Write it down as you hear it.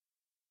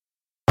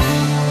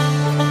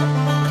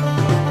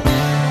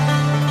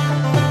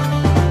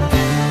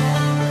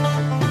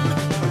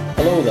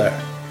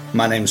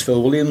My name's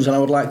Phil Williams and I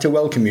would like to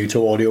welcome you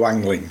to Audio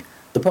Angling,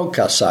 the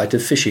podcast site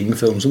of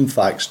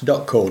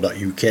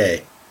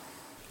fishingfilmsandfacts.co.uk.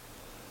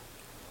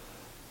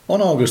 On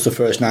August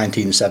 1st,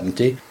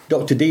 1970,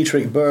 Dr.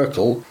 Dietrich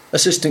Burkel,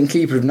 assistant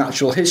keeper of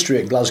natural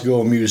history at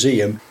Glasgow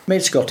Museum,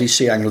 made Scottish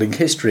sea angling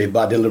history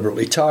by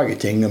deliberately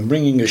targeting and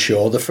bringing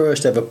ashore the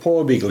first ever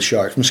porbeagle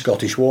shark from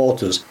Scottish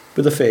waters,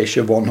 with a fish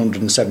of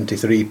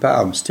 173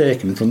 pounds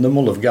taken from the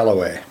Mull of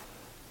Galloway.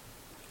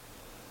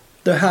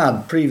 There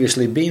had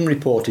previously been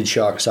reported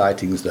shark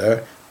sightings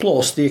there,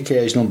 plus the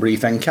occasional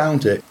brief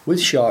encounter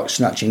with sharks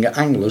snatching at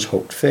anglers'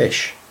 hooked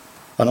fish.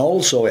 And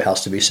also, it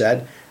has to be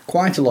said,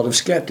 quite a lot of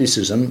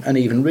scepticism and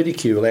even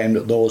ridicule aimed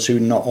at those who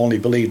not only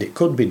believed it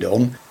could be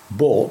done,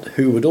 but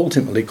who would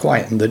ultimately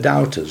quieten the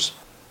doubters.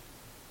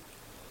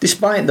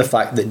 Despite the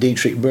fact that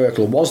Dietrich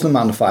Burkel was the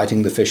man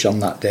fighting the fish on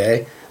that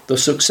day, the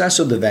success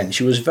of the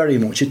venture was very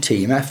much a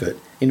team effort,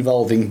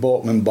 involving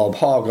boatman Bob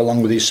Hogg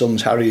along with his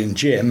sons Harry and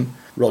Jim,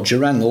 Roger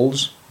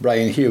Reynolds,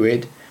 Brian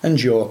Hewitt and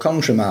Joe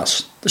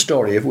Contramas, the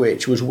story of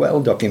which was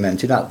well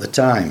documented at the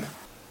time.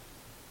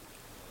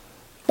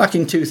 Back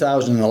in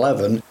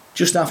 2011,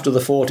 just after the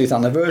 40th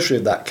anniversary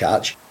of that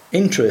catch,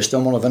 interest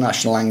on one of the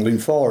national angling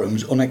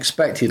forums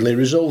unexpectedly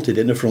resulted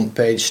in a front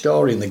page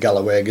story in the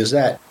Galloway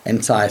Gazette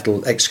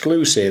entitled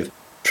Exclusive,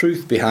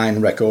 Truth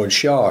Behind Record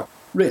Shark,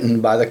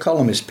 written by the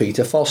columnist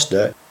Peter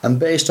Foster and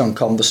based on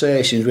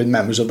conversations with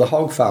members of the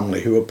Hogg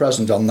family who were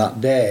present on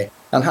that day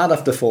and had,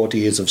 after 40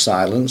 years of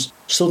silence,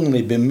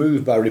 suddenly been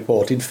moved by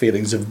reported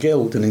feelings of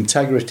guilt and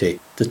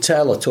integrity to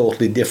tell a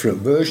totally different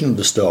version of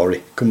the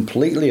story,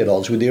 completely at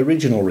odds with the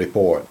original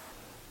report.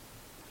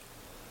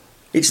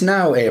 It's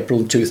now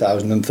April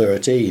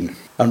 2013,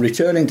 and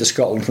returning to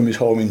Scotland from his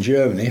home in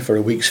Germany for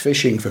a week's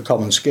fishing for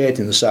common skate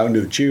in the Sound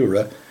of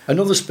Jura,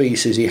 another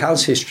species he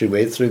has history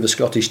with through the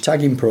Scottish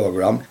tagging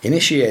programme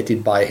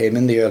initiated by him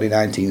in the early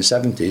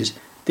 1970s,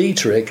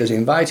 Dietrich has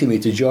invited me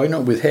to join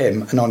up with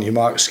him and on your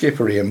mark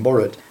skipper Ian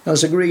Burrett and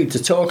has agreed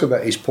to talk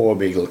about his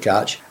porbeagle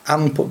catch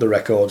and put the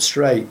record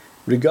straight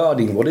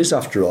regarding what is,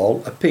 after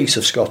all, a piece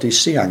of Scottish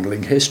sea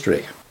angling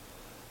history.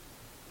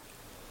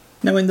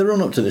 Now, in the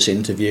run-up to this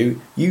interview,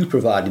 you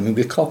provided me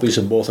with copies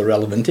of both a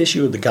relevant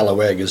issue of the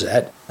Galloway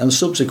Gazette and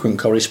subsequent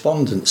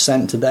correspondence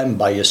sent to them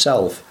by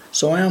yourself,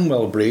 so I am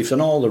well briefed on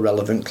all the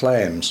relevant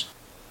claims.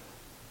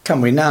 Can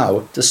we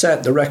now, to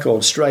set the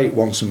record straight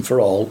once and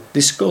for all,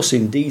 discuss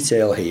in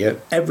detail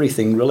here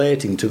everything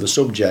relating to the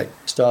subject,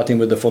 starting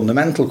with the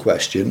fundamental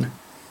question: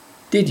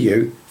 did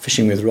you,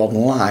 fishing with rod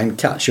and line,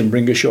 catch and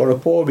bring ashore a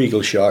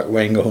porbeagle shark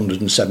weighing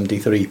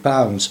 173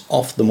 pounds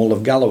off the Mull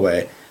of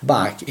Galloway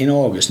back in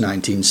August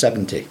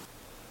 1970?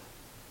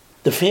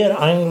 The fair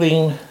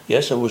angling,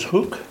 yes, it was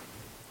hook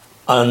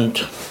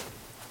and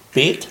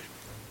bait.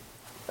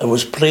 It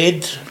was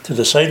played to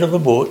the side of the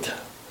boat,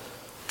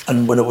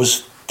 and when it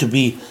was to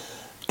be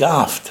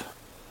gaffed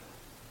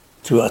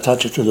to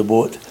attach it to the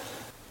boat,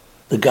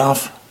 the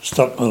gaff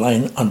struck the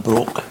line and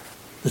broke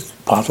the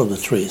part of the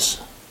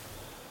trace.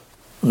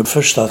 And the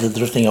fish started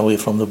drifting away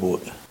from the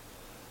boat.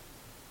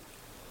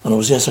 And it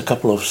was just a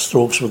couple of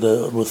strokes with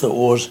the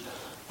oars,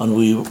 and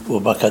we were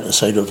back at the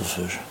side of the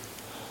fish.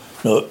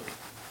 Now,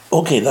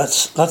 okay,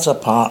 that's a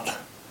part.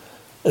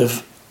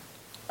 If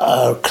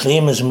a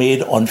claim is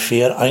made on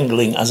fair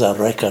angling as a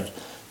record,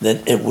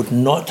 then it would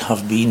not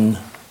have been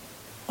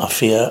a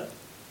fair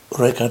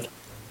record,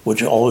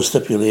 which always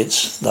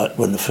stipulates that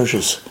when the fish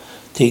is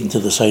taken to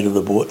the side of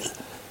the boat,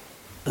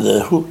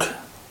 the hook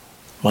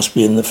must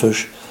be in the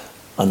fish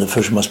and the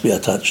fish must be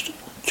attached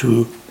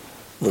to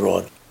the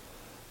rod.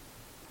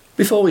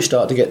 Before we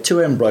start to get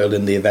too embroiled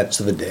in the events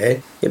of the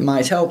day, it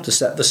might help to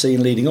set the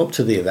scene leading up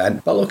to the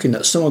event by looking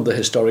at some of the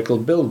historical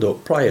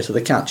build-up prior to the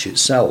catch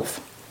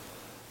itself.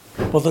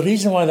 Well, the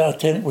reason why that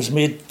attempt was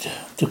made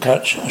to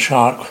catch a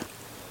shark,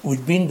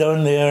 we'd been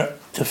down there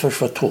to fish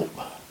for taupe.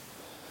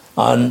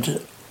 And,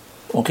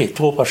 okay,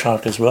 taupe are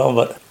shark as well,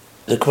 but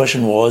the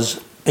question was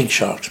big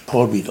sharks,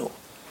 porbeagle.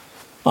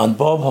 And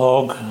Bob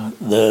Hogg,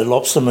 the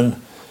lobsterman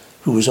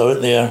who was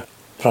out there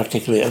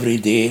practically every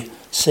day,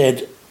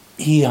 said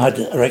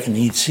I reckon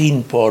he'd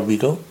seen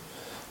porbeagle,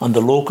 and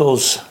the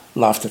locals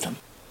laughed at him.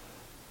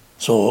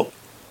 So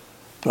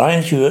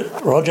Brian Hewitt,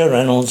 Roger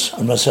Reynolds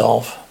and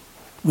myself,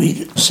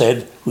 we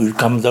said we would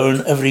come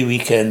down every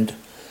weekend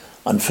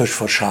and fish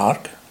for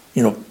shark,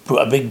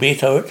 put a big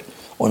bait out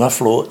on a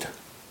float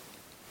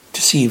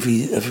to see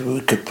if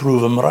we could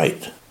prove him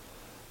right.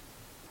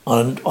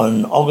 And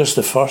on August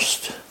the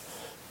 1st,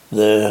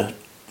 the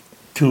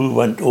two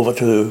went over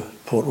to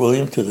Port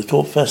William to the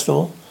Taupe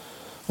Festival,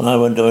 and I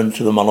went down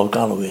to the Mull of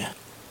Galloway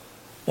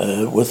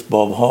with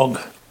Bob Hogg,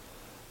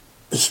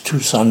 his two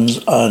sons,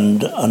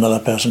 and another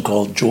person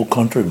called Joe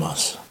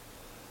Contramas.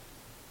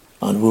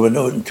 And we went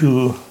out in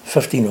two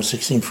 15 or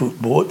 16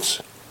 foot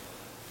boats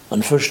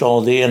and fished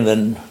all day, and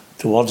then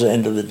towards the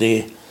end of the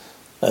day,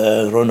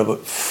 around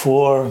about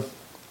 4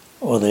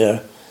 or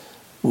there,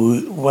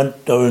 we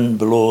went down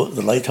below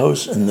the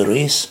lighthouse in the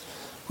race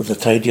with the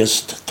tide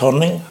just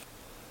turning,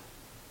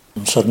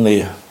 and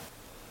suddenly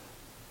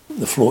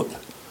the float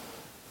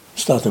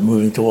started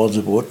moving towards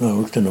the boat, and I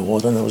looked in the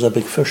water, and there was a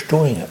big fish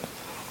towing it.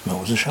 And it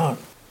was a shark.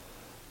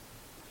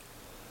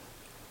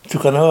 It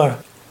took an hour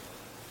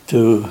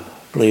to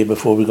play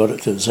before we got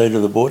it to the side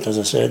of the boat, as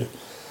I said.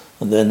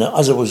 And then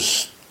as it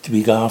was to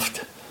be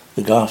gaffed,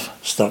 the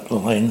gaff struck the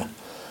line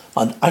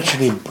and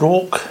actually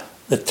broke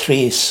the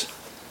trace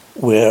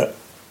where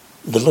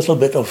the little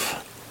bit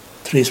of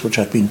trace which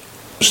had been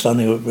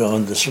standing out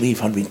beyond the sleeve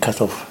had been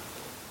cut off.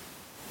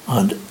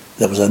 And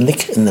there was a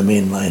nick in the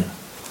main line.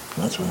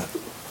 That's where it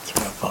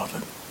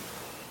parted.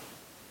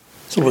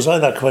 So it was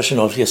either a question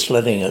of just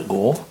letting it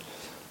go,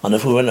 and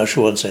if we went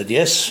ashore and said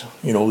yes,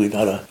 we'd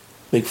had a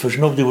big fish,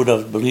 nobody would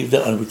have believed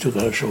it, and we took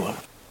it ashore.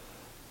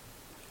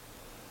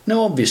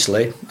 Now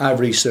obviously, I've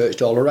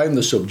researched all around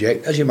the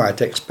subject as you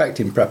might expect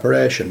in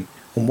preparation,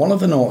 and one of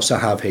the notes I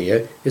have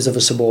here is of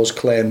a supposed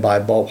claim by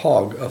Bob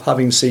Hogg of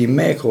having seen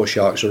mako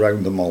sharks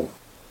around the Mull.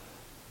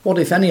 What,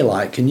 if any,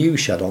 light can you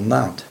shed on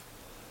that?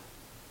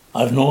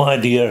 I've no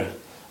idea.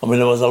 I mean,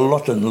 there was a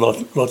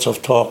lots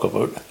of talk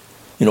about,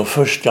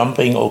 fish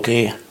jumping.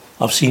 Okay,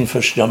 I've seen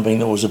fish jumping.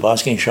 There was the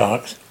basking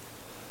sharks.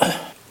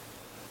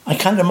 I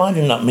can't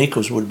imagine that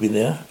makos would be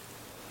there.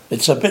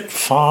 It's a bit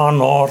far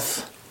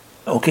north.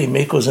 Okay,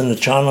 makos in the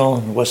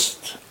Channel,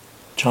 West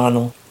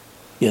Channel.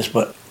 Yes,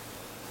 but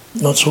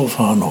not so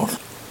far north.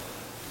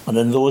 And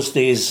in those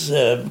days,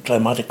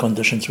 climatic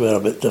conditions were a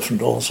bit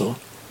different also.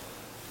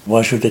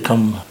 Why should they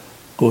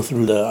go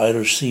through the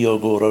Irish Sea or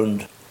go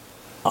around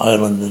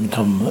Ireland and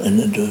come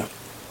into...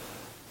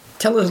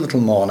 Tell us a little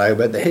more now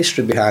about the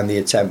history behind the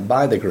attempt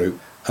by the group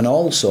and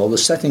also the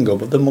setting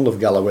up of the Mull of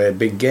Galloway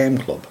Big Game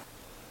Club.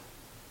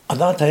 At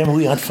that time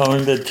we had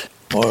founded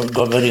or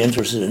got very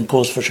interested in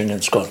coast fishing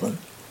in Scotland,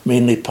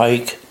 mainly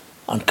pike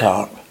and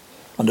carp.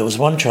 And there was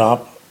one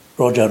chap,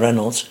 Roger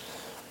Reynolds,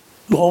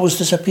 who always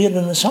disappeared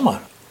in the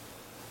summer.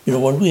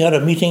 When we had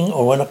a meeting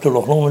or went up to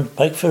Loch Lomond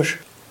pike fish,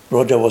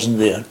 Roger wasn't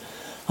there.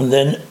 And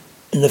then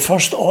in the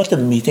first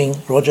autumn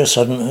meeting, Roger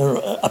suddenly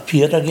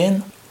appeared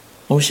again.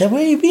 And we said,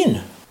 "Where have you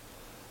been?"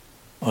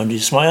 And he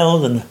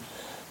smiled and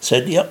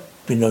said, "Yep,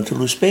 been down to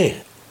Luce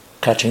Bay,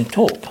 catching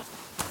taupe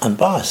and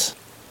bass,"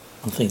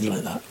 and things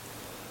like that.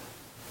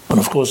 And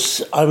of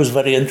course, I was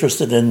very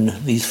interested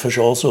in these fish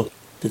also,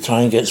 to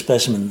try and get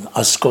specimens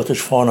as Scottish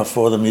fauna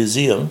for the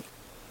museum.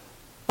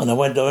 And I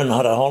went down and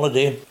had a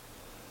holiday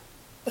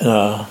in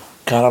a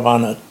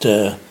caravan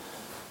at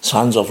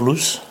Sands of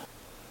Luce.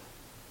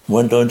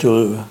 Went down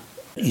to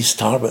East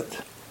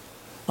Tarbet,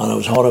 and I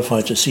was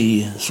horrified to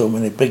see so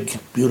many big,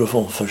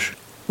 beautiful fish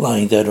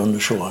lying dead on the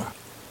shore.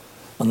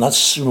 And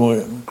that's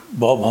when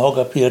Bob Hogg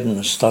appeared and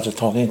I started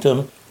talking to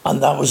him,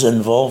 and that was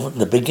involved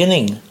the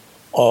beginning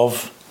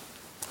of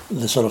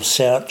the sort of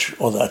search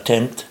or the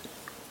attempt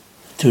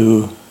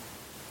to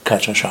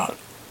catch a shark.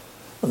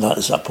 And that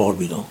is at Port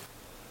Beagle.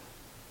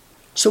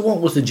 So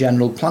what was the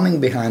general planning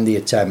behind the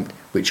attempt,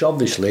 which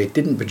obviously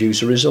didn't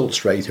produce a result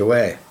straight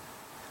away?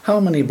 How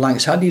many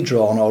blanks had you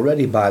drawn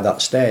already by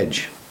that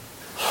stage?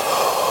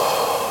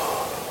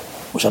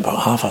 It was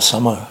about half a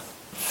summer,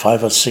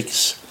 5 or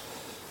 6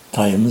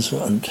 times.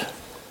 And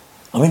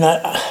I mean,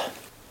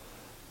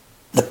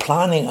 the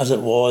planning as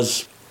it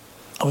was,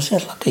 I was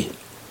just lucky.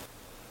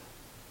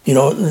 We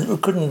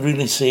couldn't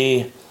really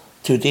say,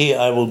 today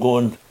I will go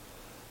and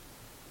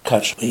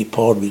catch a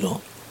Port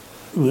Beagle.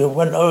 We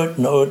went out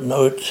and out and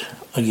out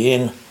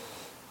again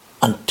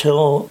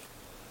until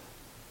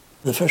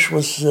the fish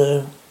was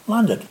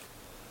landed.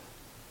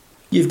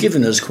 You've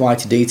given us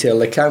quite a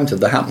detailed account of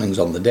the happenings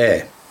on the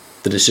day.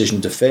 The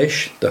decision to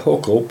fish, the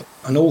hook up,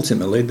 and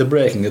ultimately the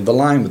breaking of the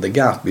line with the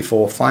gaff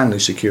before finally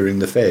securing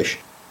the fish,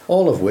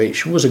 all of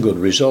which was a good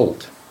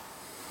result.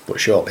 But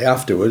shortly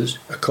afterwards,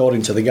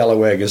 according to the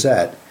Galloway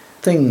Gazette,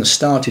 things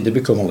started to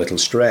become a little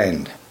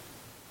strained.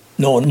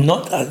 No,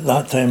 not at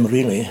that time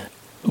really.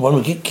 When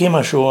we came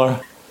ashore,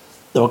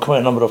 there were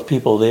quite a number of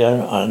people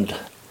there, and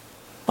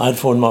I'd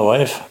phoned my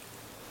wife,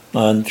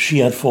 and she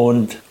had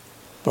phoned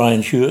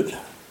Brian Hewitt,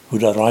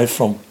 who'd arrived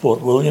from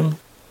Port William.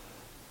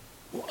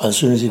 As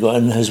soon as he got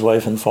in, his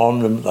wife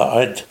informed him that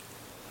I'd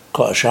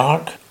caught a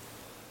shark,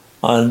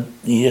 and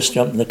he just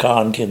jumped in the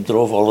car and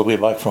drove all the way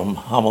back from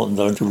Hamilton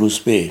down to Luce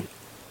Bay.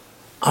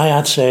 I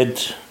had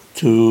said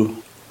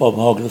to Bob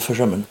Hogg, the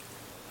fisherman,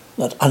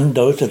 that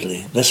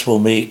undoubtedly this will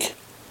make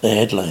the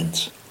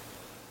headlines.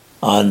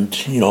 And,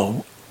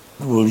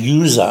 we'll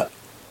use that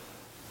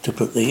to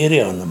put the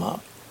area on the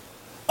map.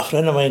 A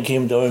friend of mine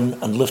came down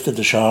and lifted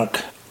the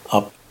shark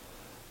up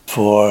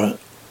for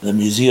the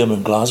museum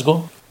in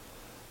Glasgow.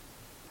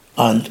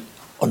 And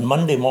on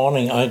Monday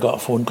morning, I got a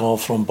phone call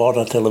from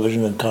Border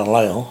Television in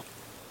Carlisle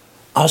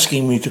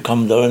asking me to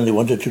come down. They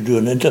wanted to do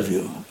an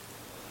interview.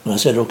 And I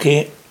said,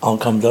 okay, I'll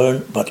come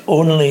down, but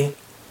only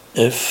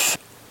if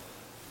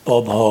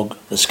Bob Hogg,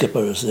 the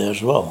skipper, is there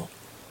as well.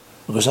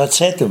 Because I'd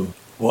said to him,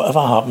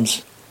 whatever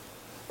happens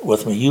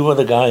with me, you were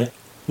the guy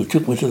who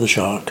took me to the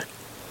shark,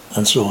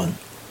 and so on.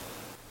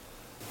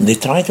 And they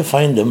tried to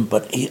find him,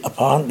 but he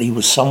apparently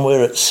was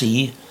somewhere at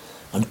sea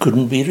and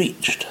couldn't be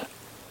reached.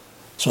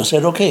 So I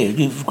said, okay,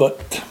 you've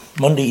got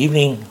Monday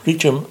evening,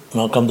 reach him,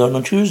 and I'll come down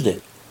on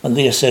Tuesday. And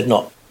they said,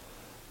 no,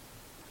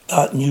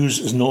 that news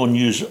is no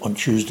news on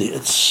Tuesday,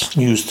 it's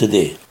news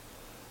today.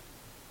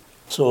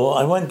 So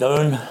I went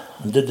down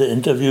and did the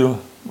interview.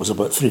 It was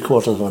about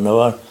 3/4 of an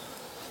hour,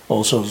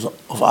 all sorts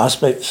of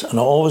aspects, and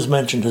I always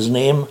mentioned his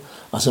name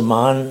as a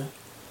man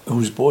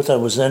whose boat I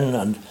was in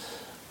and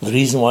the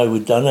reason why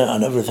we'd done it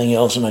and everything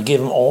else, and I gave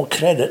him all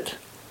credit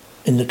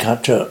in the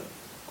capture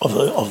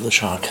of the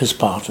shark, his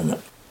part in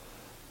it.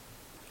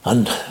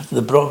 And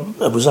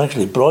it was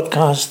actually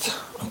broadcast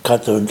and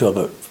cut down to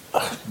about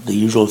the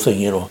usual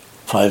thing,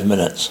 5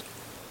 minutes.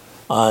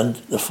 And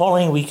the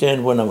following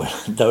weekend when I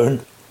went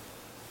down,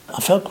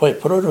 I felt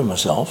quite proud of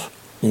myself,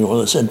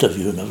 this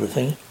interview and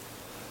everything.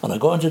 And I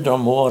got into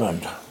Drummoor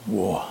and,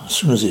 as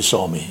soon as he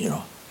saw me,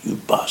 you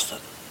bastard,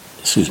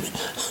 excuse me.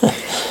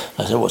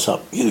 I said, what's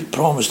up? You'd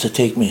promised to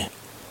take me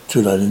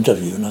to that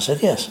interview. And I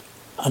said, yes.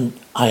 And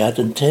I had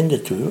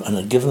intended to, and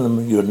I'd given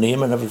them your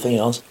name and everything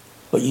else,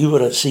 but you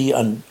were at sea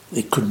and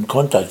they couldn't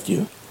contact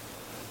you.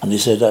 And they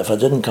said that if I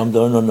didn't come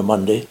down on the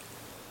Monday,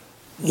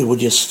 they would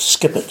just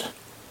skip it.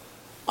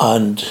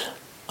 And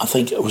I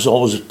think it was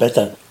always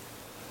better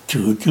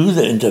to do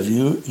the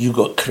interview. You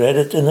got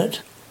credit in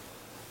it,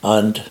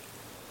 and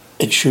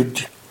it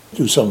should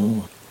do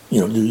some,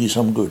 do you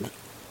some good.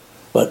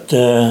 But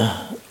the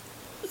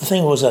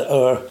thing was that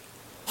our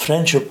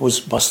friendship was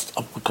bust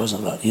up because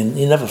of that. He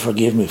never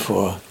forgave me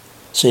for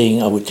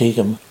saying I would take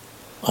him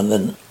and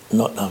then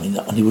not having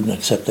that, and he wouldn't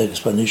accept the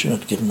explanation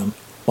I'd given him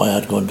why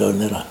I'd gone down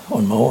there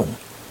on my own.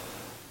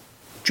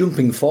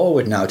 Jumping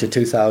forward now to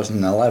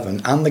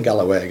 2011 and the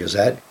Galloway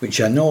Gazette,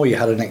 which I know you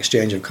had an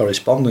exchange of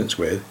correspondence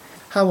with,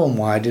 how and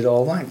why did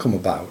all that come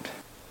about?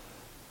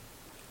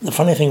 The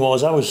funny thing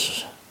was, I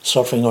was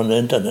surfing on the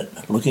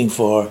internet looking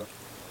for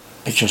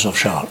pictures of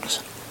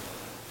sharks,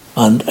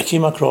 and I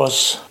came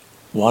across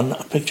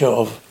a picture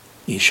of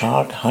a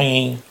shark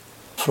hanging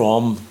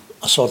from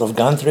a sort of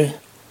gantry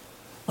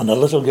and a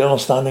little girl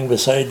standing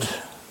beside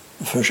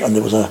the fish, and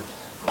there was a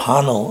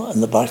panel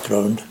in the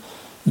background,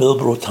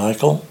 Milbro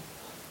Tackle,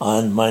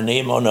 and my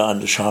name on it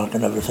and the shark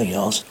and everything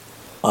else.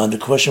 And the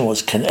question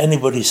was, can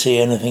anybody say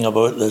anything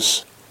about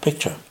this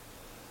picture?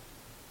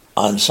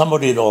 And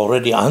somebody had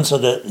already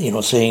answered it,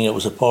 saying it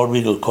was a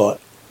porweedle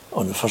caught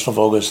on the 1st of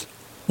August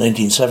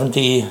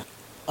 1970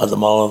 at the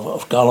Mull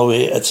of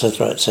Galloway,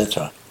 etc.,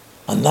 etc.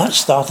 And that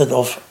started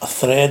off a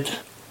thread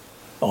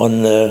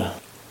on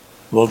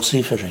world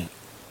sea fishing.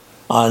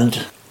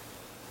 And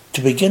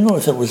to begin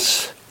with, it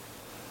was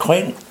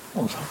quite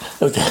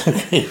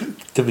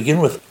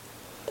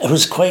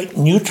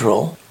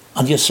neutral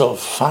and just sort of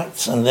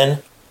facts. And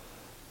then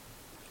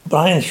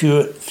Brian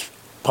Hewitt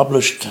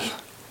published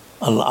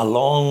a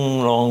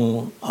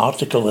long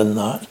article in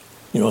that,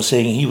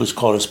 saying he was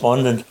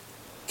correspondent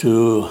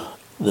to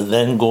the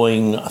then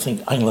going, I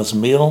think, Angler's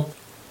Mail.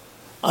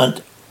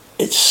 And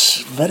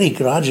it's very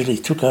gradually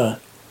took a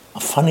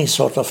funny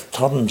sort of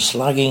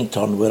slagging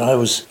turn, where I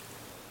was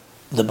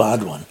the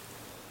bad one.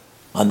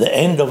 And the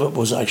end of it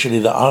was actually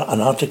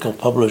an article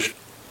published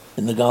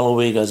in the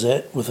Galloway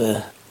Gazette with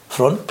a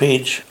front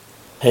page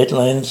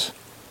headlines,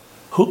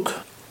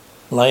 hook,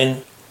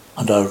 line,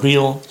 and a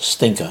real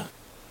stinker.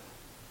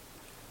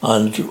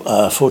 And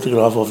a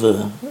photograph of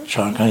the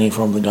shark hanging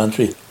from the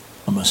gantry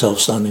and myself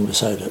standing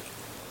beside it.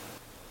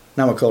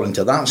 Now, according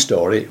to that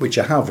story, which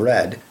I have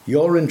read,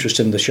 your interest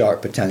in the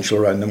shark potential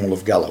around the Mull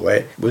of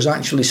Galloway was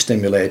actually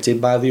stimulated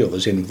by the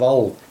others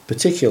involved,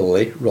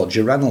 particularly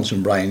Roger Reynolds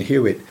and Brian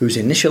Hewitt, whose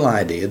initial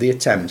idea the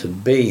attempt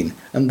had been,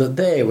 and that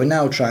they were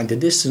now trying to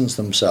distance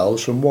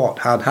themselves from what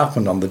had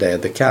happened on the day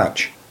of the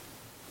catch.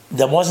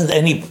 There wasn't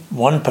any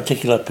one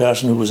particular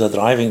person who was a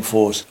driving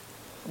force.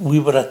 We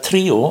were a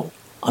trio,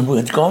 and we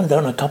had gone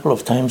down a couple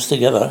of times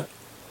together,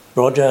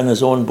 Roger in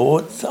his own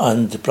boat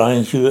and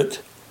Brian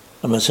Hewitt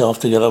and myself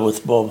together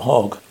with Bob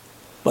Hogg.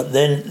 But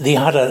then they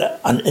had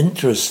an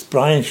interest.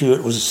 Brian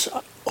Hewitt was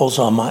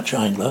also a match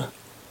angler,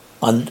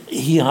 and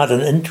he had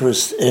an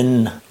interest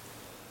in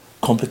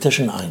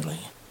competition angling.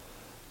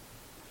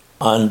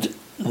 And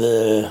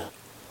the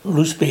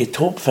Luce Bay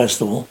Tope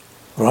Festival,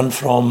 run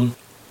from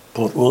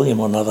Port William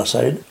on the other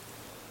side,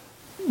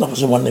 that was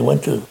the one they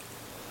went to.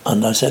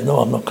 And I said, no,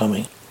 I'm not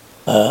coming.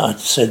 I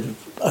said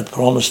I'd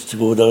promised to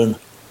go down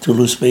to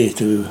Luce Bay,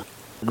 to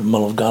the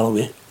Mull of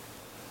Galloway,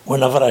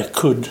 whenever I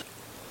could,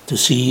 to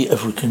see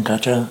if we can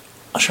catch a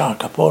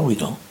shark, a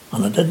porweedle,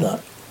 and I did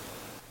that.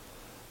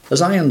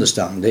 As I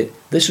understand it,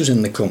 this was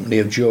in the company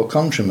of Joe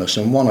Contremas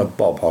and one of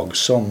Bob Hogg's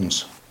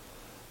sons.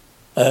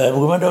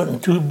 We went out in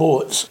two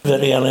boats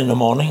very early in the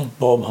morning.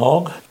 Bob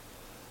Hogg,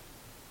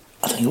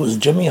 I think it was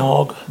Jimmy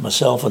Hogg,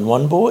 myself in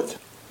one boat,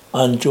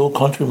 and Joe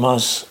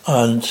Contremas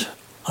and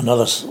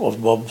another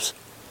of Bob's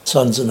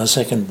sons in a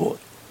second boat.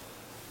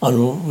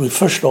 And we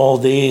fished all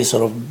day,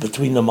 sort of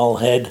between the Mull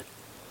Head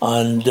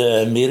and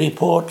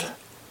Maryport.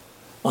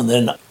 And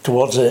then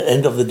towards the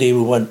end of the day,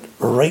 we went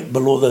right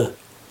below the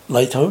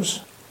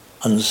lighthouse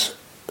and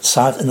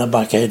sat in a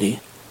back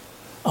eddy.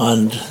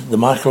 And the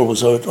mackerel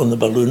was out on the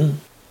balloon.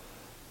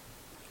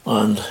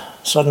 And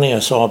suddenly I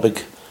saw a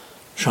big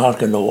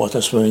shark in the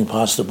water swimming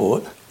past the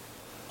boat.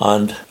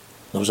 And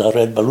There was a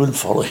red balloon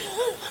falling,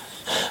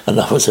 and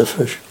that was a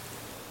fish.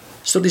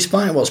 So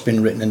despite what's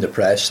been written in the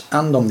press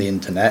and on the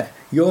internet,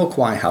 you're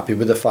quite happy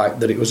with the fact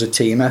that it was a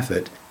team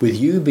effort, with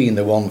you being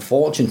the one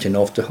fortunate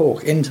enough to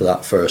hook into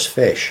that first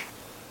fish.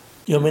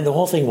 You know, I mean, the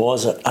whole thing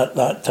was that at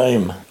that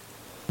time,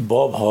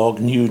 Bob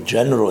Hogg knew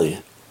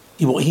generally,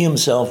 he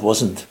himself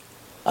wasn't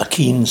a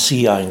keen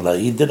sea angler.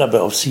 He did a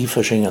bit of sea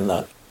fishing and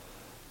that.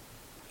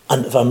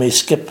 And if I may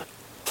skip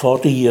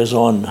 40 years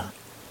on,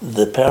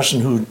 the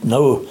person who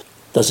now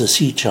does the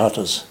sea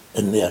charters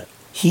in there,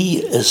 he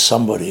is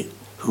somebody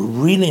who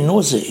really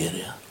knows the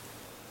area.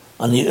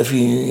 And if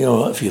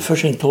you're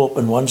fishing taupe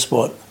in one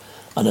spot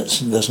and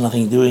there's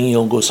nothing doing,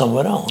 you'll go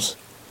somewhere else.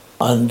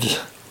 And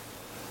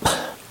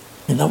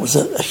that was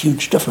a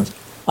huge difference.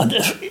 And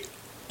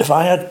if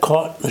I had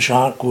caught the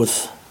shark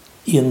with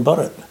Ian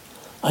Burrett,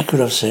 I could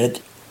have said,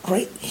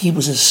 right, he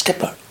was a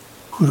skipper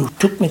who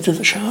took me to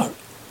the shark.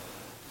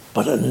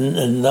 But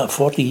in that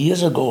 40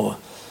 years ago,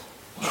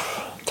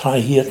 try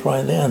here,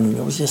 try there, and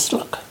it was just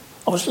luck.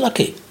 I was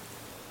lucky.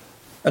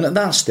 And at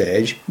that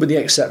stage, with the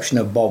exception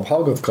of Bob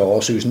Hogg, of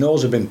course, whose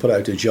nose had been put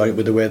out of joint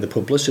with the way the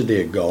publicity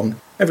had gone,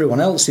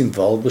 everyone else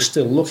involved was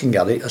still looking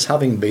at it as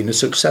having been a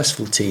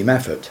successful team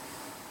effort.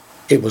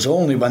 It was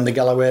only when the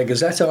Galloway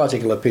Gazette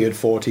article appeared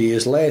 40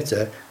 years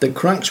later that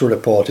cracks were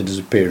reported as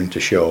appearing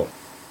to show.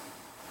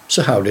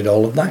 So how did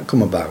all of that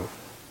come about?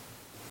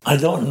 I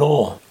don't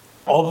know.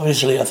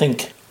 Obviously, I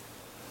think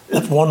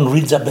if one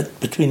reads a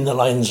bit between the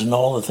lines and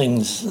all the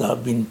things that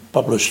have been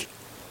published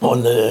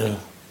on the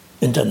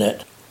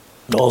internet,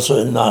 and also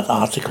in that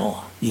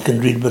article, you can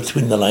read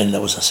between the lines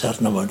there was a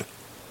certain amount,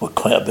 or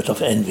quite a bit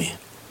of envy.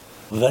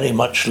 Very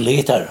much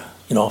later,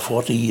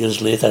 40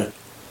 years later,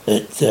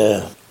 it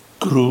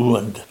grew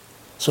and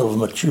sort of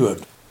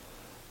matured.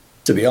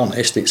 To be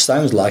honest, it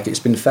sounds like it's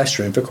been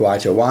festering for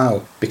quite a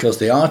while, because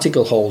the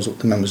article holds up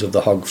the members of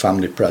the Hogg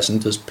family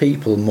present as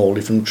people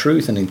moulded from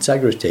truth and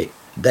integrity,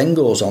 then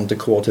goes on to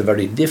quote a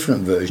very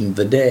different version of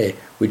the day,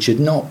 which had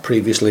not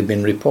previously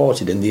been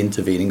reported in the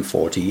intervening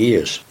 40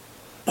 years.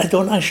 I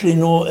don't actually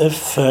know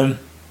if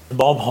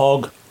Bob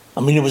Hogg,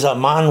 he was a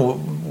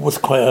man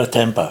with quite a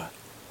temper,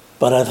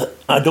 but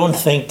I don't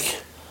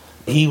think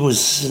he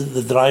was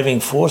the driving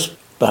force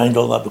behind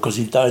all that, because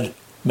he died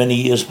many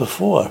years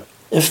before.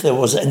 If there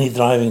was any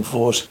driving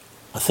force,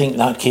 I think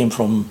that came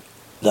from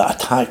the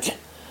attack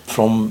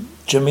from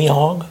Jimmy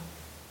Hogg,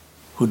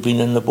 who'd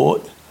been in the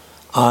boat,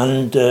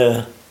 and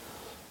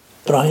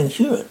Brian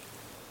Hewitt,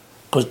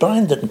 because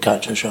Brian didn't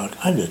catch a shark,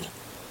 I did.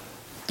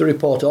 The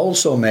report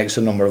also makes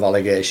a number of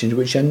allegations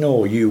which I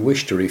know you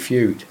wish to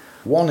refute,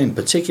 one in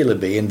particular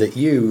being that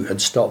you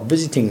had stopped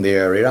visiting the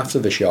area after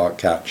the shark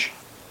catch.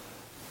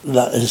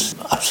 That is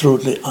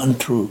absolutely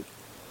untrue,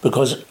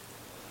 because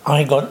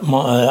I got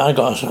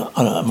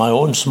my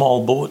own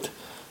small boat,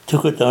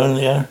 took it down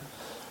there,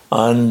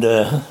 and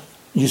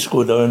used to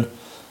go down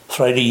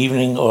Friday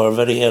evening or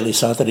very early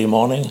Saturday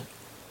morning,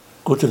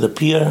 go to the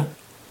pier,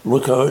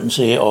 look out and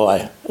say,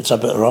 it's a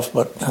bit rough,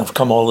 but I've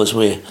come all this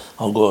way,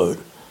 I'll go out.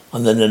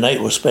 And then the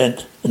night was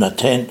spent in a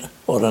tent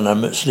or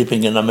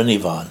sleeping in a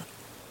minivan.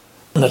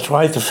 And I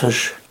tried to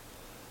fish,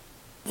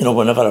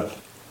 whenever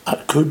I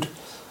could.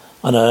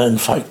 And in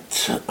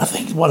fact, I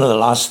think one of the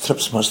last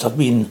trips must have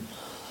been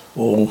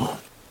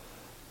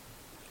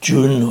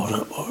June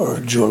or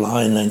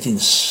July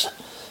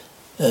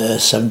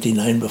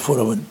 1979, before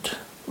I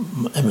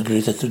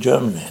emigrated to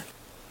Germany.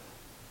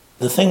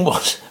 The thing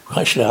was, we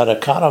actually had a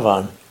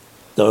caravan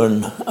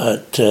down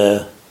at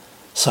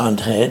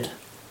Sandhead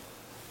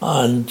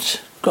and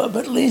got a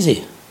bit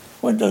lazy.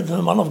 Went down to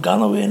the Mull of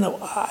Galloway and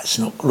it's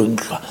not going,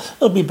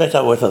 it'll be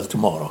better weather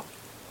tomorrow.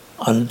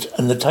 And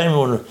the time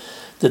when we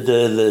did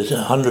the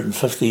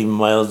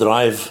 150-mile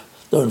drive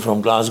down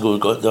from Glasgow,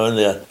 got down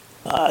there,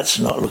 it's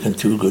not looking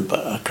too good,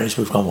 but Christ,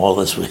 we've come all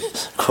this way.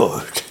 Go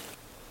out.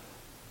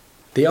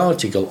 The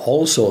article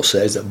also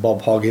says that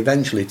Bob Hogg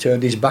eventually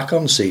turned his back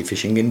on sea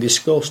fishing in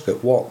disgust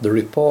at what the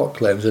report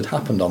claims had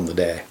happened on the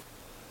day.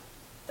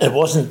 It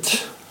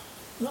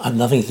had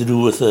nothing to do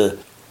with the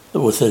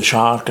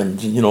shark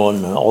and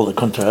and all the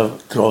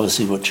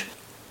controversy, which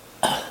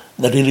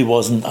there really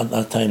wasn't at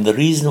that time. The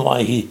reason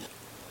why he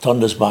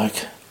turned his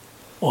back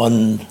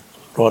on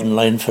rod and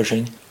line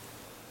fishing,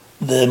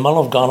 the Mull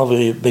of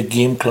Galloway Big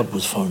Game Club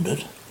was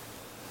founded,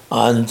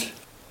 and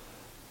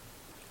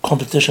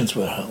competitions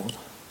were held.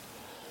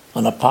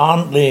 And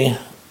apparently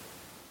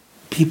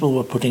people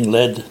were putting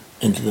lead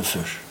into the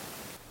fish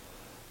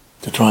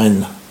to try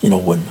and,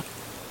 win.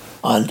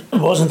 And it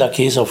wasn't a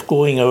case of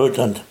going out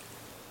and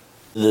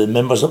the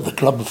members of the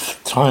club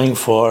trying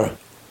for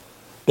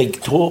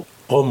big taupe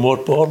or more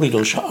poor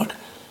legal shark.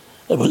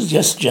 It was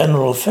just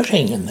general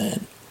fishing in the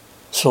end.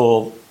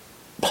 So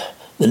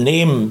the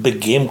name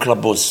Big Game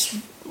Club was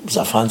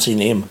a fancy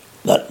name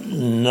that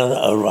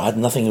had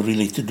nothing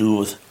really to do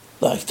with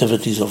the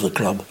activities of the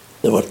club.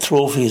 There were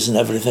trophies and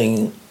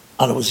everything,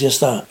 and it was just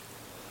the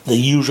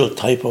usual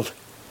type of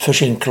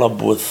fishing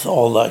club with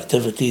all the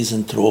activities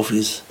and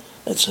trophies,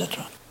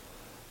 etc.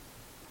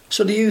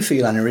 So do you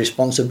feel any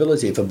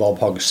responsibility for Bob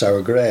Hogg's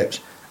sour grapes?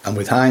 And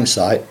with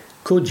hindsight,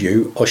 could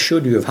you or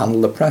should you have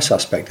handled the press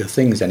aspect of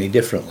things any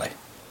differently?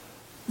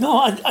 No,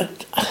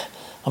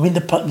 I mean,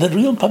 the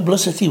real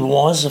publicity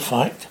was the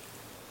fact,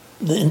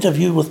 the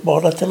interview with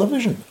Border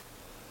Television.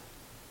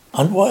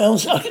 And what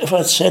else? If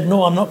I'd said,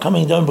 no, I'm not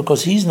coming down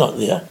because he's not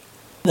there,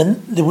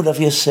 then they would have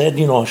just said,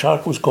 a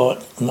shark was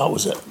caught and that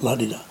was it,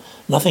 la-di-da.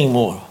 Nothing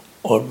more,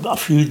 or a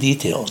few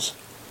details.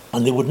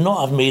 And they would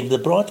not have made the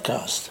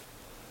broadcast.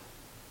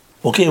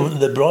 Okay,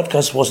 the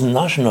broadcast wasn't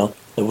national.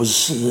 It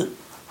was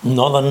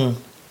Northern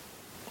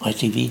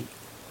ITV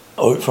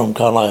out from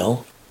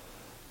Carlisle.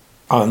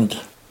 And,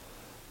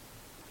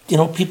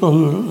 people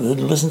who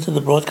listened to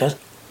the broadcast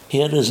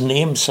heard his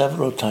name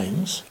several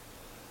times.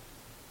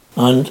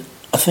 And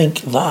I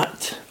think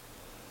that,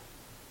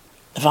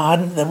 if I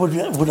hadn't, there would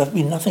have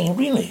been nothing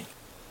really.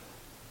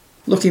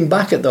 Looking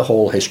back at the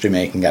whole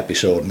history-making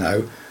episode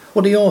now,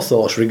 what are your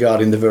thoughts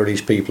regarding the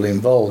various people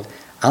involved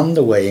and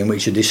the way in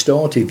which a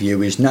distorted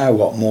view is now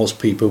what most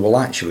people will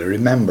actually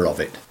remember of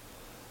it?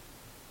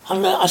 I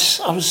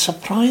was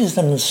surprised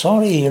and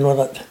sorry,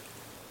 that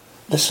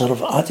this sort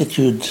of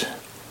attitude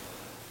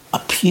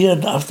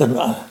appeared after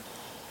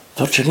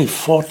virtually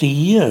 40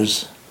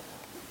 years.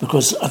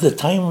 Because at the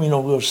time, we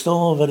were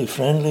still very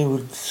friendly,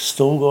 we'd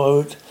still go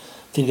out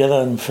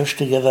together and fish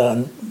together,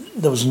 and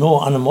there was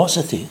no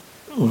animosity,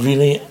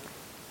 really.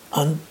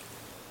 And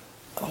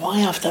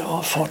why after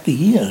 40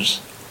 years?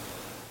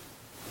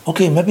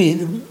 Okay,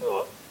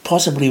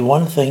 possibly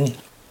one thing.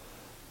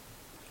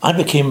 I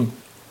became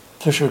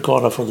fish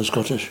recorder for the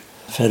Scottish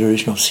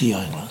Federation of Sea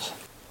Anglers.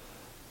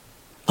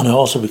 And I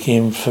also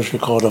became fish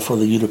recorder for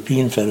the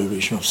European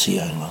Federation of Sea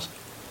Anglers.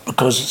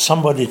 Because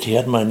somebody had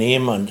heard my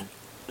name and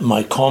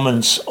my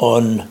comments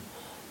on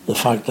the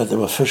fact that there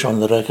were fish on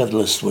the record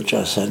list, which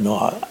I said, no,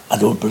 I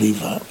don't believe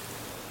that.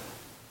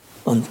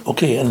 And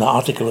okay, in the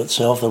article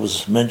itself there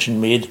was mention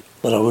made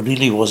that I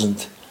really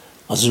wasn't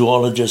a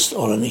zoologist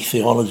or an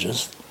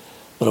ichthyologist,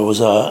 but I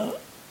was a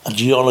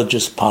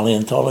geologist,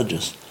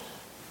 paleontologist.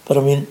 But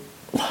I mean,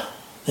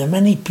 there are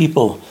many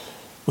people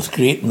with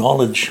great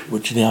knowledge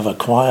which they have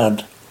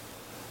acquired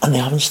and they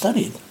haven't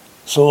studied.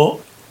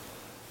 So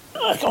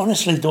I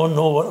honestly don't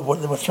know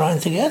what they were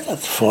trying to get at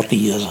 40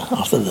 years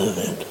after the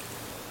event.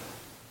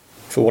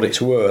 For what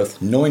it's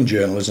worth, knowing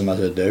journalism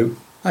as I do,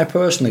 I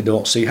personally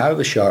don't see how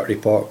the shark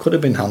report could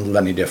have been handled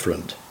any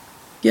different.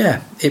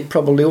 Yeah, it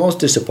probably was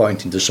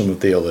disappointing to some of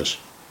the others,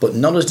 but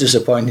not as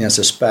disappointing, I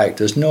suspect,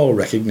 as no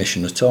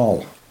recognition at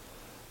all.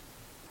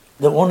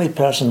 The only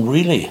person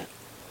really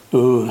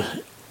who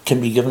can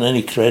be given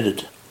any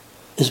credit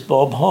is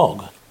Bob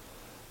Hogg.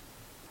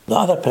 The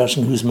other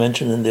person who's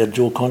mentioned in there,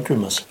 Joe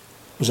Contremas,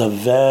 was a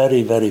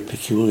very, very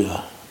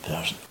peculiar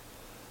person.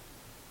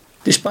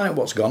 Despite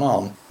what's gone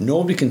on,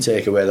 nobody can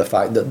take away the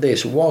fact that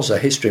this was a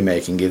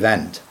history-making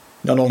event,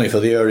 not only for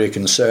the area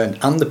concerned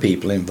and the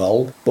people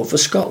involved, but for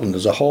Scotland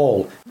as a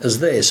whole, as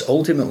this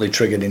ultimately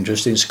triggered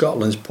interest in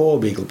Scotland's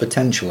porbeagle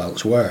potential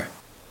elsewhere.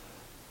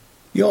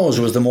 Yours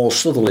was the most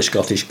southerly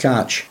Scottish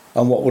catch,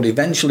 and what would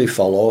eventually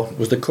follow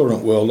was the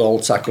current world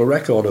all-tackle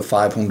record of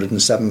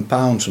 507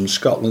 pounds from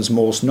Scotland's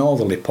most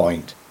northerly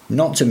point,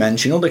 not to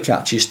mention other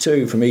catches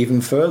too from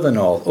even further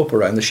north, up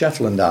around the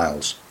Shetland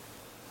Isles.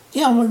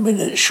 Yeah, I mean,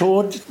 it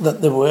showed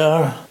that there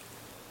were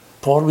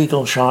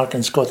porbeagle shark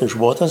in Scottish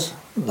waters.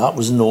 That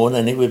was known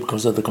anyway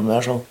because of the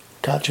commercial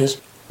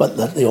catches, but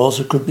that they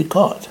also could be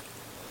caught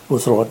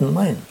with rod and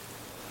line.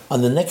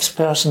 And the next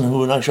person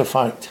who, in actual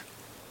fact,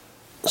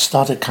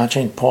 started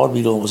catching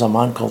porbeagle was a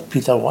man called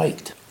Peter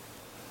White,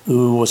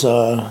 who was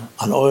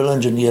an oil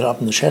engineer up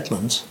in the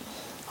Shetlands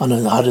and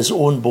had his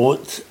own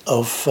boat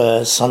of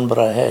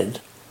Sunborough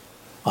Head.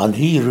 And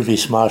he really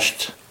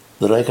smashed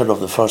the record of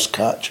the first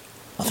catch.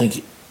 I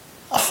think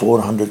a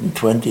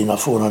 420 and a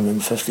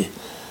 450.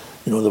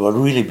 They were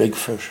really big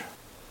fish.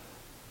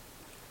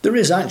 There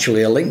is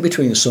actually a link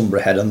between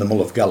Sunborough Head and the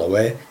Mull of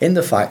Galloway in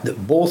the fact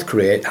that both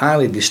create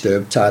highly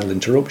disturbed tidal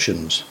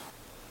interruptions.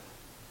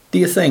 Do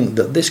you think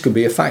that this could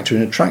be a factor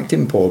in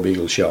attracting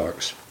porbeagle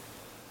sharks?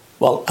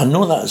 Well, I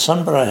know that at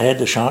Sunborough Head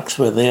the sharks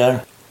were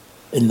there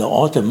in the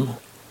autumn,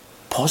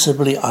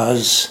 possibly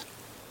as,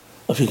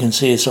 if you can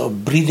say, sort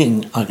of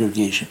breeding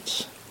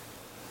aggregations.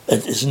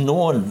 It is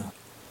known,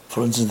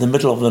 for instance, in the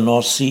middle of the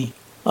North Sea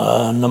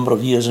a number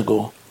of years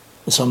ago,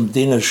 some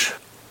Danish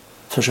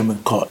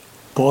fishermen caught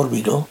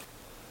porbeagle,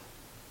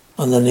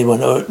 and then they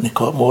went out and they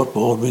caught more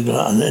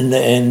porbeagle, and in the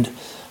end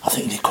I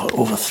think they caught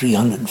over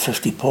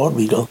 350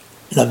 porbeagle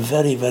in a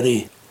very,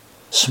 very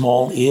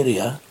small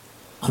area,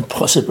 and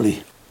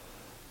possibly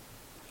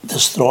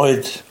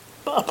destroyed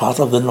a part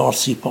of the North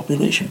Sea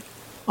population.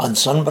 And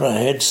Sunborough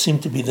Head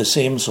seemed to be the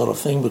same sort of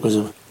thing, because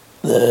of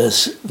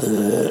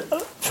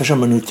the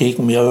fishermen who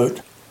taken me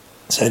out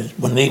said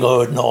when they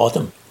go out in the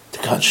autumn to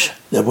catch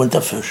their winter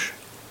fish,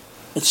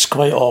 it's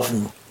quite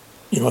often,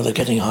 they're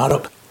getting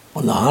haddock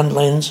on the hand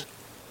lines.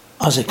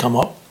 As they come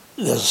up,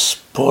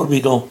 there's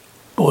porbeagle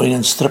going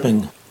and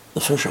stripping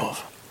the fish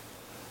off.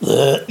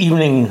 The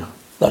evening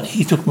that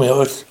he took me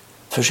out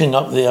fishing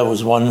up there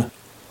was one,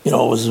 it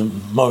was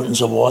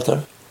mountains of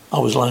water. I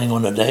was lying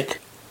on the deck,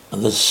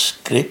 And this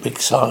great big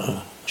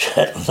Shetland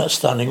that's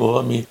standing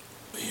over me.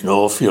 You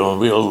know, feeling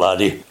well,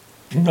 laddie.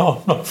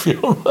 No, not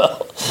feeling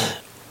well.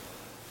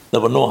 There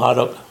were no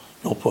haddock,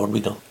 no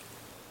porbeagle.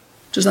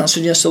 Does that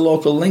suggest a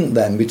local link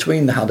then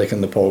between the haddock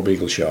and the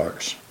porbeagle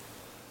sharks?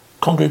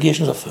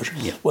 Congregations of fish.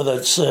 Yeah. Whether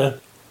it's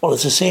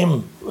it's the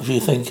same if you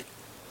think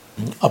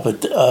up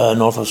at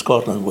north of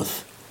Scotland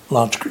with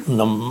large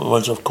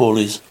numbers of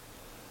coalies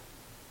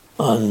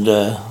and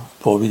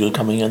porbeagle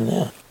coming in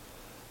there.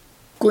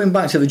 Going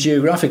back to the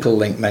geographical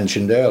link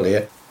mentioned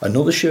earlier,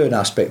 another shared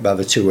aspect by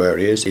the two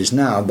areas is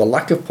now the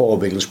lack of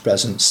porbeagles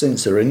present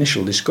since their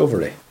initial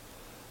discovery.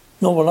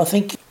 No, well, I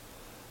think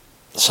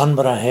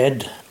Sunborough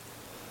Head,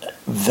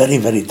 very,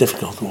 very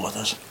difficult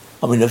waters.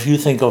 I mean, if you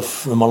think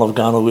of the Mull of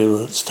Galloway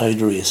with its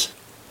tide race,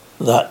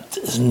 that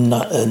is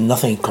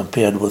nothing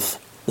compared with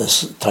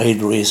this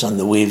tide race and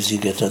the waves you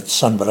get at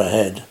Sunborough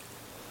Head.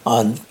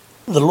 And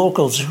the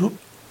locals, who,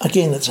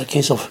 again, it's a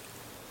case of,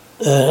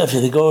 if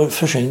they go out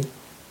fishing,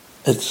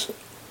 it's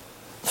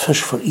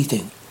fish for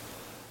eating.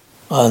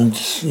 And,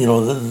 you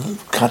know,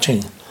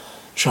 catching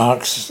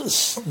sharks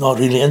is not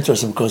really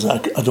interesting because I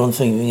don't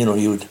think, you know,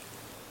 you would,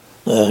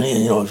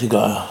 if you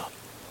got a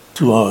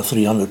 2 or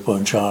 300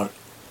 pound shark,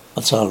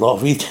 that's a lot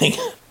of eating.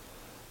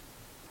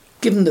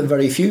 Given that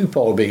very few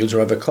porbeagles are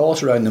ever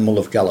caught around the Mull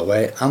of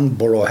Galloway and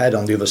Burrow Head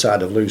on the other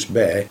side of Luce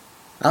Bay,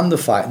 and the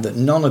fact that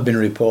none have been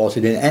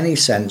reported in any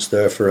sense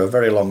there for a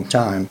very long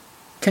time,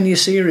 can you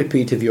see a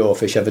repeat of your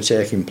fish ever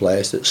taking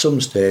place at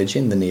some stage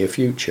in the near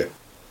future?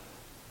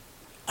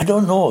 I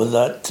don't know,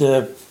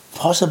 that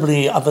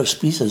possibly other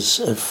species,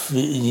 if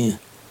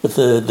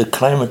the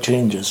climate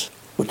changes,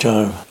 which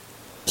are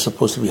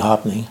supposed to be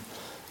happening.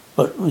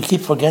 But we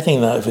keep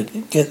forgetting that if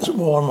it gets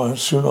warmer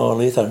sooner or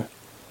later,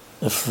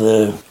 if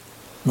the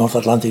North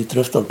Atlantic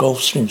Drift or Gulf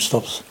Stream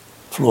stops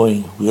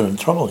flowing, we're in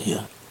trouble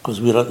here,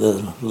 because we're at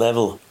the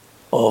level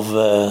of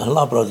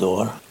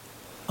Labrador,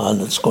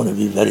 and it's going to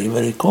be very,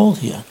 very cold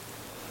here.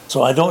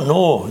 So I don't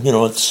know, you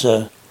know, it's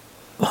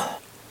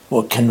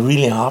what can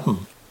really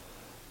happen.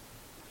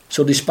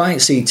 So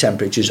despite sea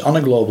temperatures on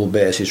a global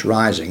basis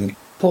rising,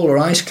 polar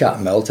ice cap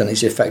melt and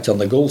its effect on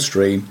the Gulf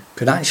Stream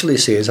could actually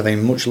see us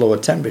having much lower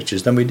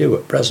temperatures than we do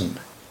at present.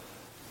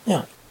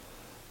 Yeah.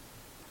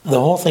 The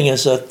whole thing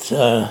is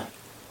that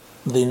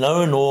they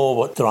now know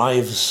what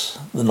drives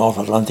the North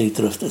Atlantic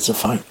Drift. It's a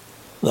fact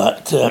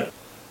that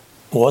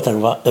water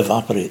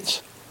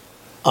evaporates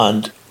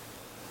and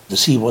the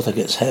seawater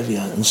gets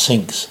heavier and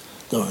sinks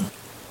down.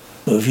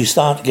 Now, if you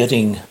start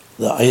getting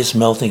the ice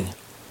melting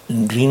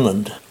in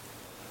Greenland,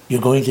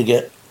 you're going to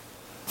get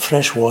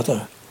fresh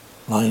water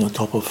lying on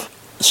top of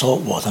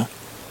salt water.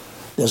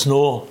 There's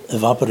no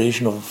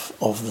evaporation of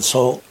the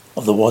salt,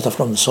 of the water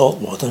from the salt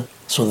water,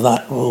 so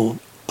that will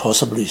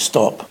possibly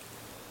stop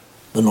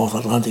the North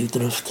Atlantic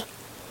Drift.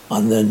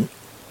 And then,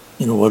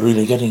 you know, we're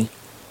really getting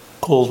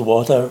cold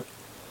water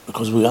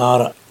because we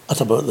are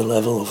at about the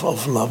level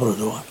of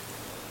Labrador.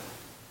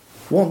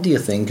 What do you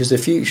think is the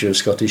future of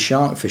Scottish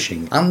shark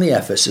fishing and the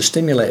efforts to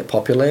stimulate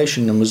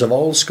population numbers of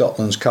all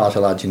Scotland's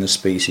cartilaginous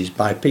species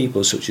by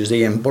people such as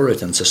Ian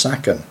Burritt and Sir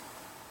Sakan?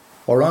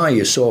 Or are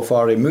you so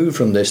far removed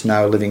from this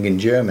now living in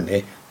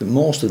Germany that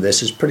most of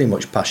this has pretty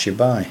much passed you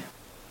by?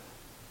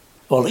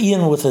 Well,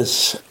 Ian with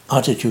his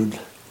attitude,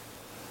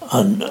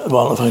 and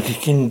well, if I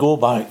can go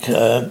back,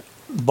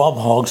 Bob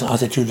Hogg's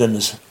attitude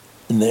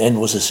in the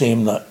end was the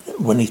same, that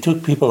when he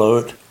took people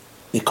out,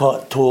 they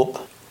caught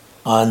tope,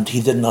 and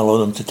he didn't allow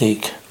them to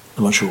take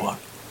them ashore,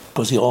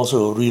 because he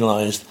also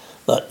realised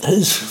that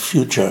his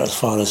future as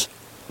far as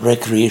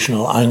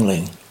recreational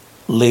angling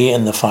lay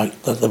in the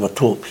fact that there were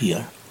tope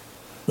here.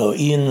 Now,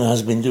 Ian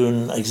has been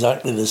doing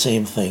exactly the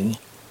same thing,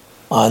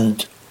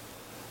 and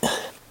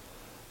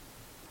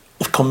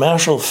if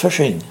commercial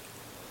fishing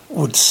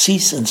would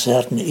cease in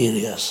certain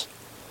areas,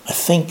 I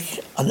think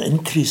an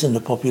increase in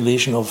the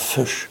population of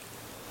fish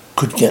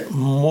could get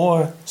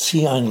more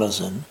sea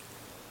anglers in,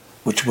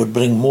 which would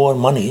bring more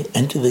money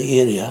into the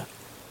area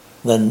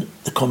than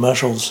the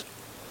commercials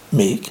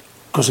make,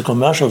 because the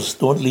commercials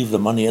don't leave the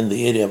money in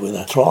the area where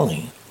they're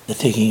trawling, they're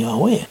taking it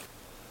away.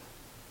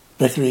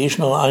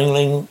 Recreational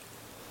angling,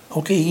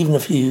 okay, even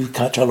if you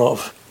catch a lot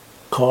of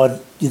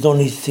cod, you don't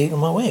need to take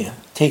them away.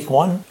 Take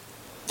one,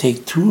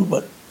 take two,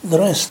 but the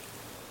rest.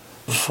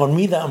 For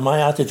me, that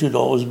my attitude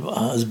always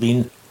has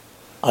been,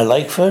 I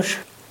like fish,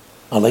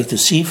 I like to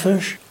see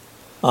fish,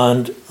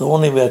 and the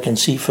only way I can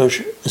see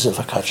fish is if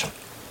I catch them.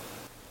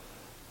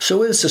 So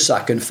with Sir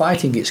Sakan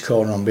fighting its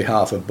corner on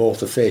behalf of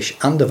both the fish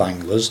and of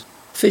anglers,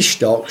 fish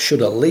stocks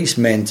should at least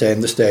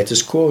maintain the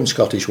status quo in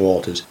Scottish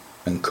waters,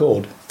 and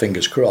could,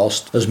 fingers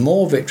crossed, as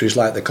more victories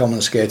like the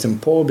common skate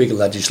and porbeagle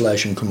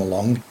legislation come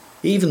along,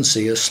 even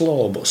see a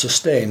slow but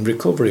sustained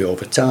recovery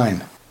over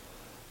time.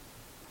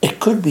 It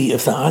could be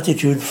if the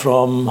attitude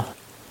from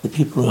the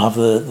people who have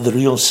the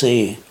real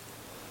say,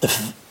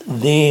 if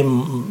they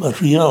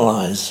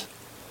realise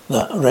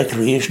that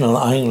recreational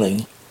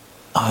angling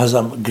has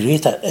a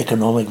greater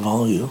economic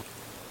value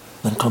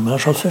than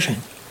commercial fishing.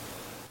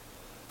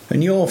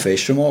 And your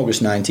fish from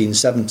August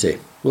 1970,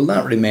 will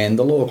that remain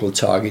the local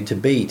target to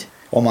beat?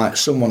 Or might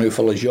someone who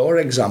follows your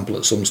example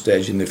at some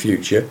stage in the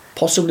future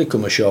possibly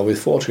come ashore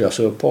with photographs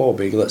of a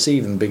porbeagle that's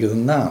even bigger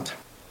than that?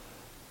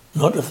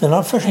 Not if they're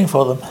not fishing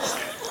for them.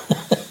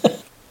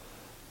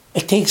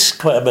 It takes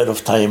quite a bit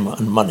of time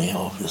and money,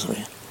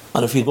 obviously.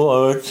 And if you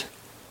go out,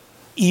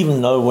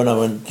 even now when I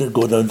went to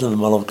go down to the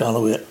Mull of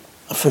Galloway,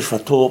 I fish for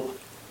taupe,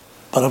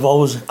 but I've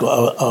always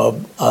got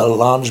a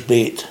large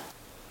bait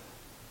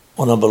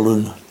on a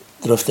balloon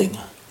drifting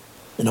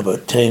in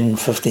about 10,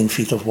 15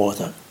 feet of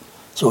water.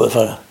 So if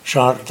a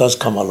shark does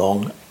come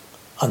along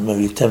and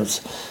maybe attempts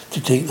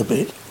to take the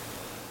bait,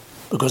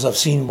 because I've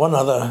seen one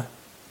other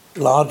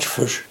large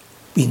fish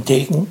being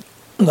taken,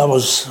 and that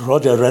was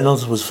Roger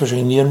Reynolds was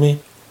fishing near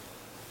me,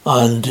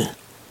 and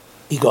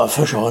he got a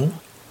fish on,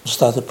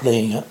 started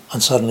playing it,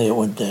 and suddenly it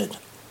went dead.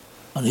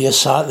 And he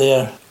just sat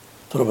there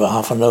for about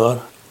half an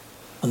hour,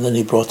 and then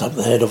he brought up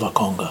the head of a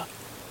conger,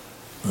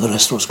 and the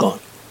rest was gone.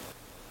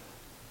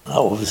 That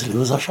obviously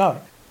was a shark.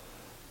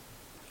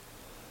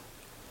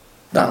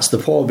 That's the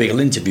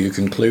porbeagle interview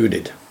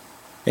concluded.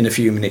 In a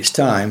few minutes'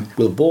 time,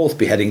 we'll both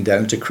be heading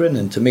down to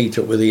Crinan to meet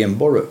up with Ian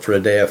Burrett for a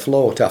day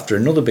afloat after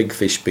another big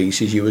fish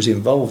species he was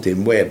involved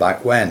in way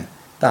back when,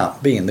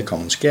 that being the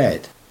common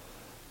skate.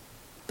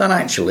 That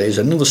actually is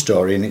another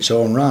story in its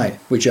own right,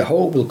 which I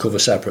hope we'll cover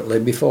separately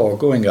before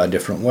going our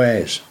different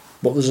ways.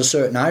 But there's a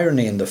certain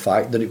irony in the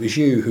fact that it was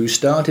you who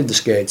started the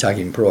skate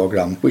tagging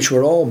programme, which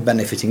we're all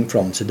benefiting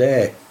from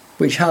today,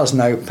 which has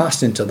now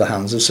passed into the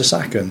hands of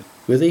Sasakan,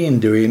 with Ian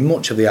doing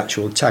much of the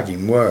actual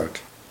tagging work.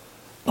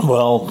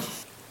 Well,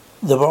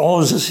 there were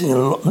always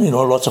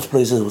lots of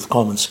places with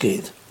common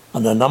skate,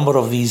 and a number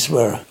of these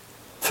were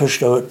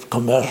fished out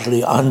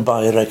commercially and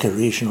by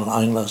recreational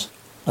anglers.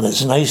 And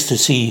it's nice to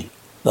see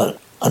that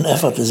an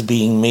effort is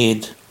being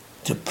made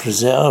to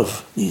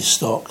preserve these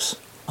stocks.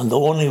 And the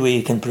only way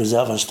you can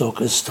preserve a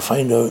stock is to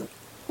find out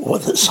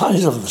what the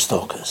size of the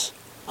stock is.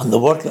 And the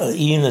work that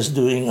Ian is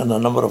doing and a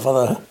number of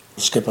other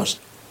skippers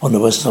on the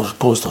west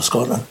coast of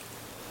Scotland,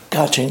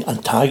 catching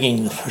and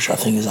tagging the fish, I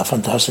think, is a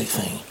fantastic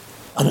thing.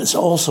 And it's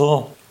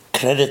also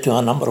credit to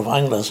a number of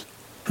anglers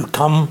who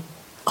come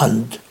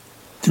and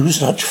do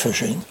such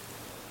fishing,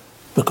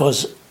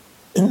 because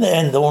in the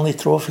end the only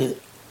trophy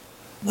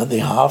that they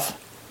have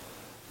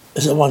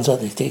is the ones that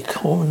they take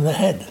home in the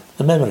head,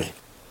 the memory.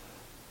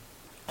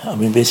 I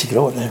mean, basically,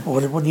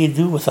 what do you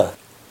do with a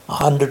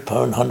 100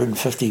 pound,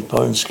 150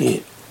 pound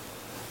skate?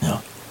 You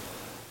know?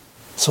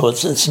 So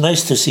it's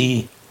nice to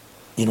see,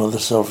 the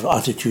sort of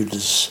attitude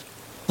is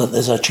that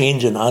there's a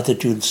change in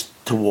attitudes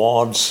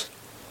towards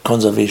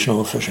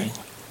conservational fishing.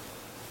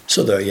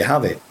 So there you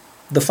have it,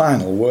 the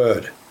final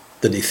word,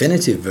 the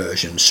definitive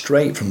version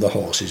straight from the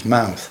horse's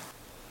mouth.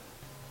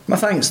 My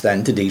thanks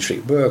then to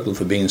Dietrich Birkel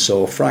for being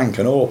so frank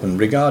and open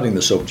regarding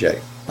the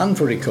subject, and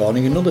for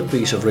recording another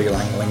piece of real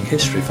angling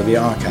history for the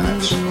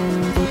archives.